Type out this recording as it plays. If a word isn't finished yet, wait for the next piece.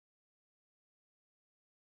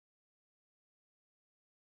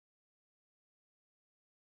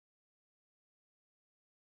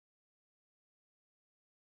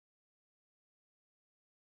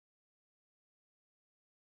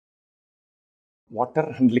water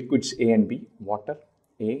and liquids A and B, water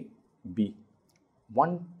A, B.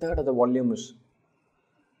 1/3 of the volume is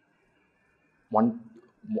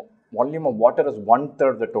volume of water is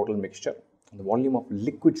 1/3 of the total mixture. And the volume of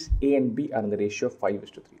liquids A and B are in the ratio of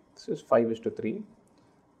 5:3. This is 5:3.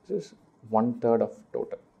 This is 1/3 of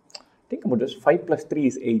total. Think about this. 5 plus 3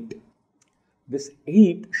 is 8. This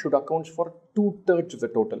 8 should account for 2/3 of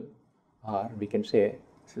the total. Or we can say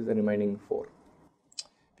this is the remaining 4.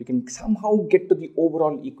 If we can somehow get to the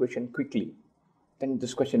overall equation quickly, then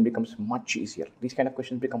this question becomes much easier. These kind of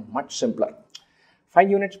questions become much simpler. 5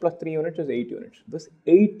 units plus 3 units is 8 units. This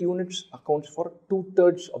 8 units accounts for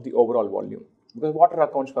 2/3 of the overall volume because water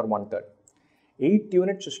accounts for 1/3. 8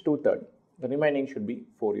 units is 2/3. The remaining should be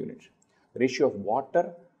 4 units. The ratio of water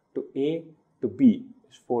to A to B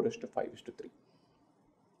is 4:5:3.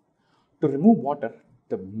 To remove water,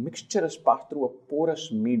 the mixture is passed through a porous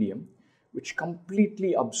medium which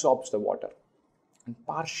completely absorbs the water and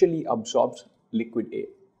partially absorbs liquid A.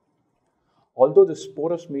 Although this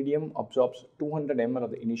porous medium absorbs 200 ml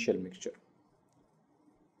of the initial mixture,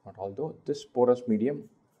 this porous medium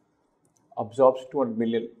absorbs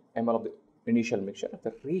 200 ml of the initial mixture,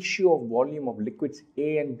 the ratio of volume of liquids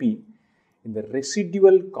A and B in the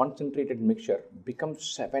residual concentrated mixture becomes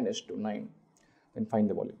 7:9. Then find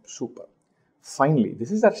the volume. Super. Finally,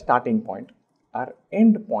 this is our starting point. Our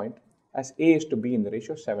end point as A is to B in the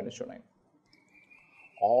ratio 7:9.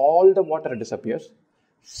 All the water disappears.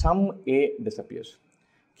 Some A disappears.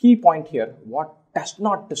 Key point here, what does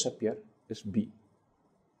not disappear is B.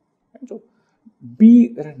 And so B,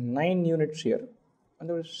 there are 9 units here and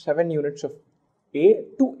there is 7 units of A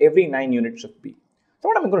to every 9 units of B. So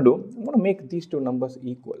what I'm going to do, I'm going to make these two numbers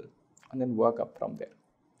equal and then work up from there.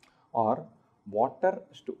 Or water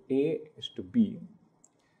is to A is to B.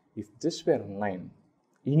 If this were 9,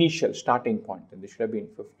 initial starting point, then this should have been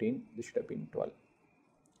 15, this should have been 12.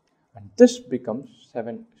 And this becomes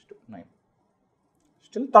 7:9.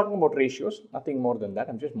 Still talking about ratios, nothing more than that.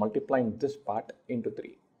 I'm just multiplying this part into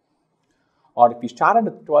 3. Or if we started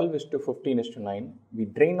with 12:15:9, we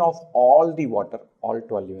drain off all the water, all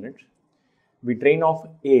 12 units. We drain off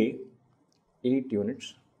A, 8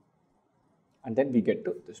 units. And then we get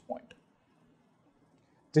to this point.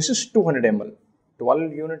 This is 200 ml.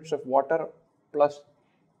 12 units of water plus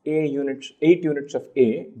 8 units of A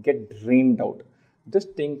get drained out. This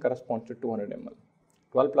thing corresponds to 200 ml.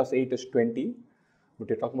 12 plus 8 is 20, but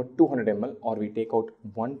we're talking about 200 ml, or we take out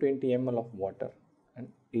 120 ml of water and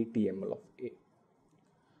 80 ml of A.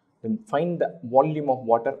 Then find the volume of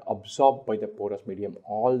water absorbed by the porous medium.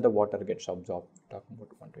 All the water gets absorbed. We're talking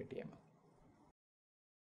about 120 ml.